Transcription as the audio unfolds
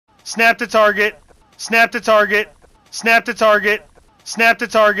Snap the target. Snap the target. Snap the target. Snap the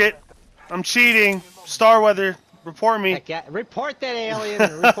target. I'm cheating. Starweather, report me. Report that alien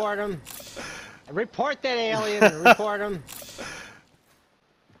and report him. Report that alien and report him.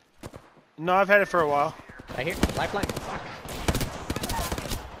 No, I've had it for a while. Right here. Lifeline. Fuck.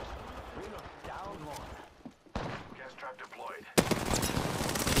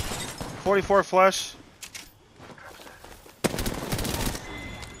 44 flush.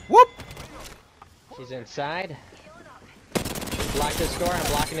 Whoop! She's inside. Block this door. I'm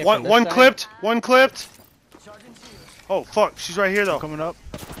blocking it. One clipped. One clipped. Oh fuck! She's right here though. Coming up.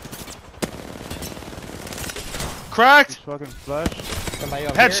 Cracked. He's fucking flash. Somebody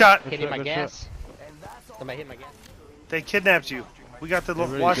over Headshot. Here, hitting my gas. Somebody hit my gas. They kidnapped you. We got to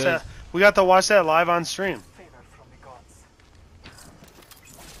really watch did. that. We got to watch that live on stream.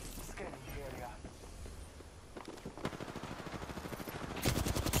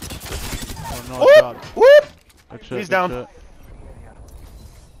 Oh no, Whoop! dropped. Whoop! Good shit, He's good down. shit.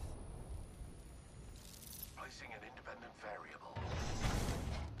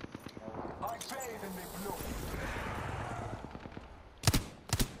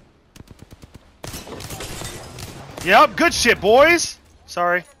 Yep, good shit, boys.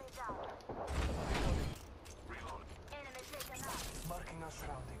 Sorry.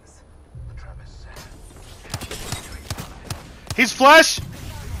 He's flesh.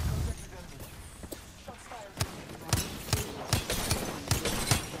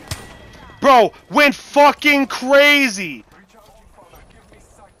 Bro, went fucking crazy.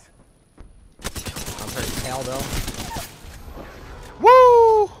 I'm pretty hell though.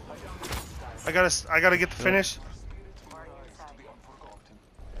 Woo! I gotta get the finish.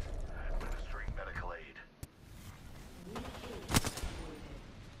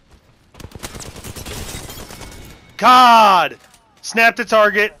 God! Snap the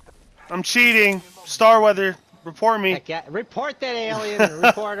target. I'm cheating. Starweather, report me. Report that alien and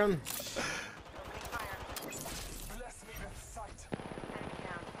report him.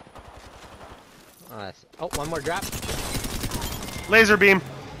 Oh, one more drop. Laser beam.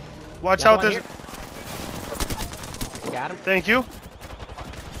 Watch out this. Got him. Thank you.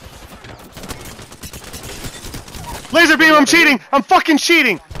 Laser beam, I'm cheating! I'm fucking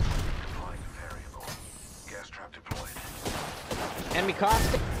cheating! Enemy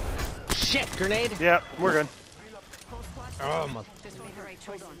caustic. Shit, grenade. Yeah, we're good. Oh my.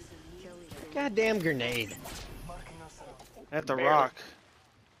 Goddamn grenade. At the rock.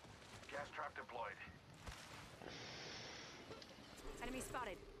 Gas trap deployed. Enemy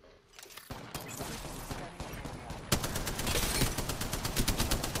spotted.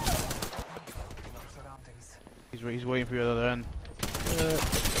 He's waiting for you at the other end.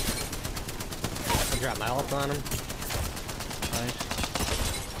 I dropped my ult on him. Nice.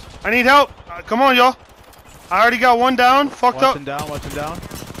 I need help. Come on, y'all. I already got one down. Fucked Watch him up. down, watch him down.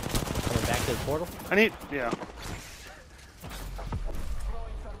 Coming back to the portal. I need. Yeah.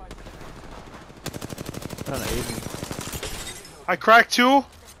 Trying to aid me. I cracked two.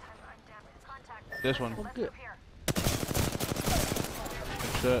 This one. Oh, good. Good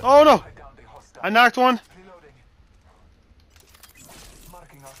shit. Oh no. I knocked one.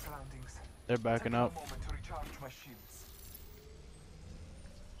 They're backing up.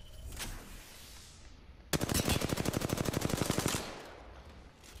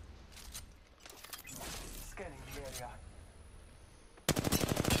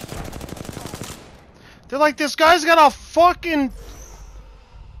 They're like, this guy's got a fucking.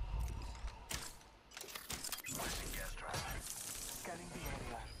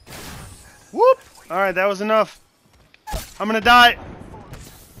 Whoop! Alright, that was enough. I'm gonna die.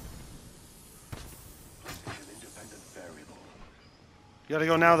 You gotta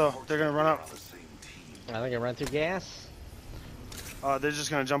go now, though. They're gonna run up. I think I run through gas. They're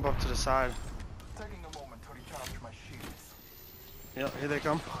just gonna jump up to the side. Yep, here they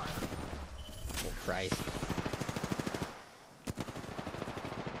come. Oh Christ.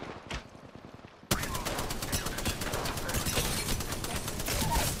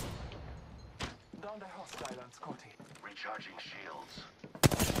 Recharging shields.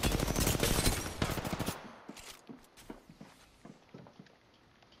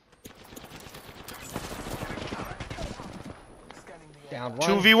 Down one.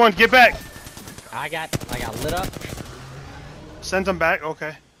 2v1, get back! I got lit up. Send them back,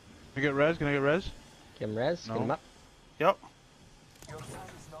 okay. Can I get res? Can I get res? Give him res. No. Get him up. Yep.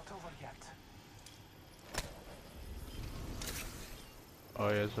 Oh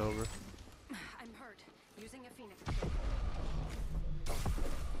yeah, it's over. I'm hurt. Using a phoenix.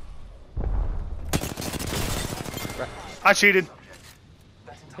 I cheated.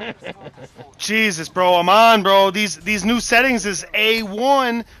 Jesus, bro, I'm on, bro. These new settings is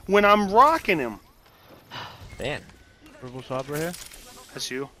A1 when I'm rocking him. Man. Purple swap right here. That's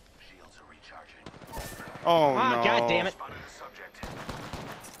you. Shields are recharging. Oh, Oh, no. god damn it. Spotted the subject.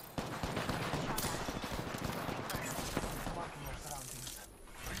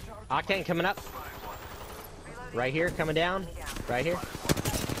 Octane coming up. Right here, coming down. Right here. Let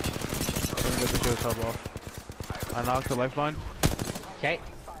me get the shield sub off. I knocked the lifeline. Okay.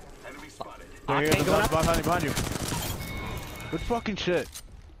 Enemy spotted. They're here, Octane going up. behind you. Good fucking shit.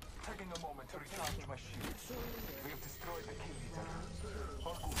 Taking a moment to recharge my shields. We have destroyed the kill leader.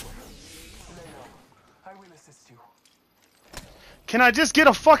 All good. Leo, I will assist you. Can I just get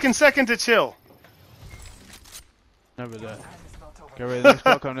a fucking second to chill? Never that. It's not over. Get ready. Next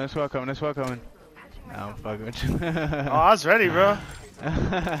squad coming. Next squad coming. Next squad coming. Nah, I'm fucking with you. Oh, I was ready, bro.